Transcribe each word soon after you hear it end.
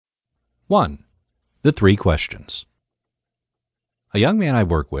1. The Three Questions. A young man I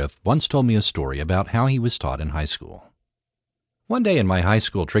work with once told me a story about how he was taught in high school. One day in my high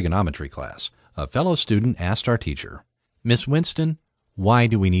school trigonometry class, a fellow student asked our teacher, "Miss Winston, why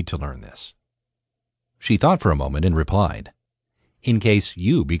do we need to learn this?" She thought for a moment and replied, "In case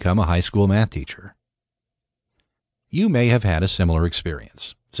you become a high school math teacher." You may have had a similar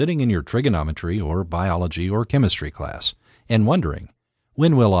experience, sitting in your trigonometry or biology or chemistry class and wondering,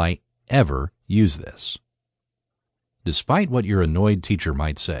 when will I ever use this? Despite what your annoyed teacher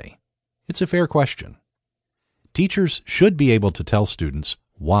might say, it's a fair question. Teachers should be able to tell students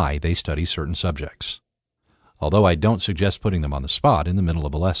why they study certain subjects, although I don't suggest putting them on the spot in the middle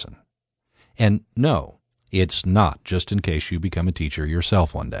of a lesson. And no, it's not just in case you become a teacher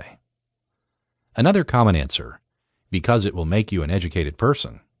yourself one day. Another common answer, because it will make you an educated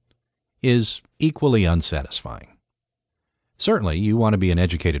person, is equally unsatisfying. Certainly, you want to be an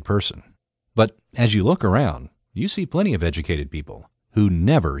educated person, but as you look around, you see plenty of educated people who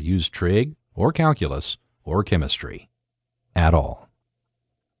never use trig or calculus or chemistry at all.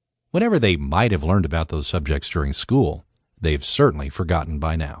 Whatever they might have learned about those subjects during school, they've certainly forgotten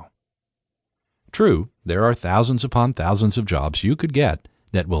by now. True, there are thousands upon thousands of jobs you could get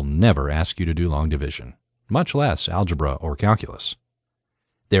that will never ask you to do long division, much less algebra or calculus.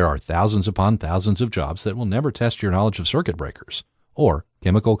 There are thousands upon thousands of jobs that will never test your knowledge of circuit breakers or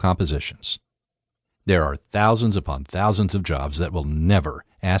chemical compositions. There are thousands upon thousands of jobs that will never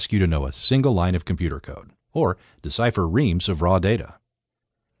ask you to know a single line of computer code or decipher reams of raw data.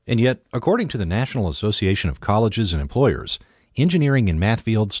 And yet, according to the National Association of Colleges and Employers, engineering and math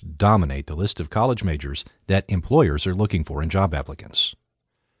fields dominate the list of college majors that employers are looking for in job applicants.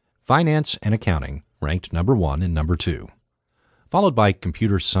 Finance and accounting ranked number 1 and number 2, followed by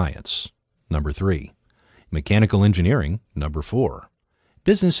computer science, number 3, mechanical engineering, number 4,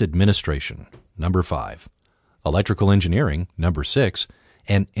 business administration, number 5, electrical engineering, number 6,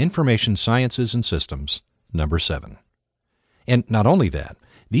 and information sciences and systems, number 7. And not only that,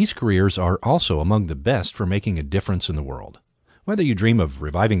 these careers are also among the best for making a difference in the world. Whether you dream of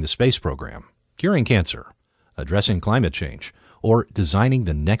reviving the space program, curing cancer, addressing climate change, or designing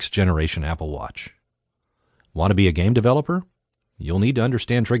the next generation Apple Watch. Want to be a game developer? You'll need to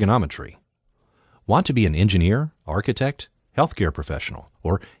understand trigonometry. Want to be an engineer, architect, healthcare professional,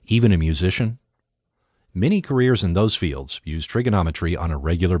 or even a musician? Many careers in those fields use trigonometry on a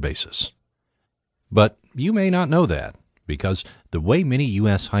regular basis. But you may not know that, because the way many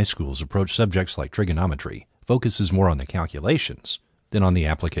U.S. high schools approach subjects like trigonometry focuses more on the calculations than on the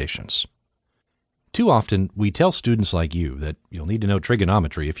applications. Too often, we tell students like you that you'll need to know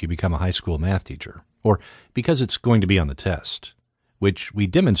trigonometry if you become a high school math teacher, or because it's going to be on the test, which we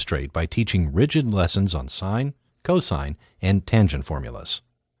demonstrate by teaching rigid lessons on sine, cosine, and tangent formulas.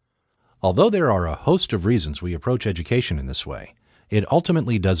 Although there are a host of reasons we approach education in this way, it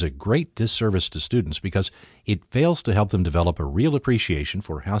ultimately does a great disservice to students because it fails to help them develop a real appreciation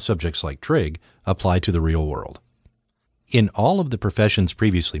for how subjects like trig apply to the real world. In all of the professions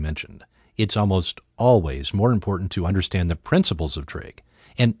previously mentioned, it's almost always more important to understand the principles of trig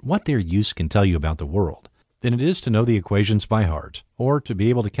and what their use can tell you about the world than it is to know the equations by heart or to be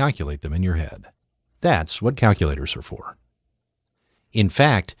able to calculate them in your head. That's what calculators are for. In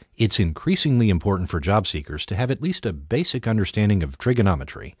fact, it's increasingly important for job seekers to have at least a basic understanding of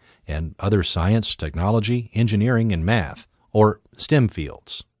trigonometry and other science, technology, engineering, and math, or STEM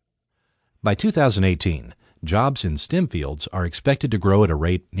fields. By 2018, jobs in STEM fields are expected to grow at a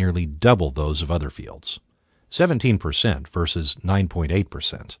rate nearly double those of other fields, 17% versus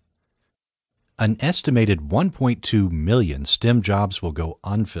 9.8%. An estimated 1.2 million STEM jobs will go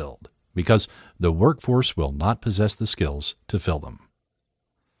unfilled because the workforce will not possess the skills to fill them.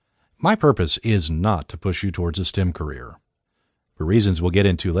 My purpose is not to push you towards a STEM career. For reasons we'll get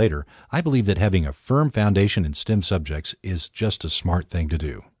into later, I believe that having a firm foundation in STEM subjects is just a smart thing to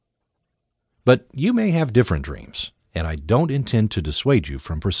do. But you may have different dreams, and I don't intend to dissuade you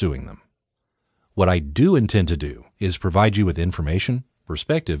from pursuing them. What I do intend to do is provide you with information,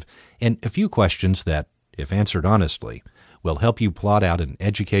 perspective, and a few questions that, if answered honestly, will help you plot out an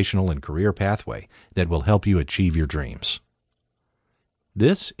educational and career pathway that will help you achieve your dreams.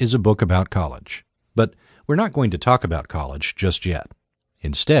 This is a book about college, but we're not going to talk about college just yet.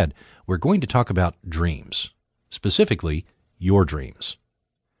 Instead, we're going to talk about dreams, specifically your dreams.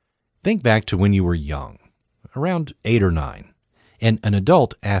 Think back to when you were young, around 8 or 9, and an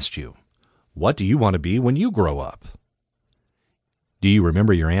adult asked you, "What do you want to be when you grow up?" Do you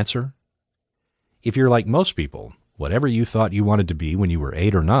remember your answer? If you're like most people, whatever you thought you wanted to be when you were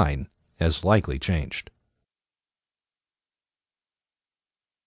 8 or 9 has likely changed.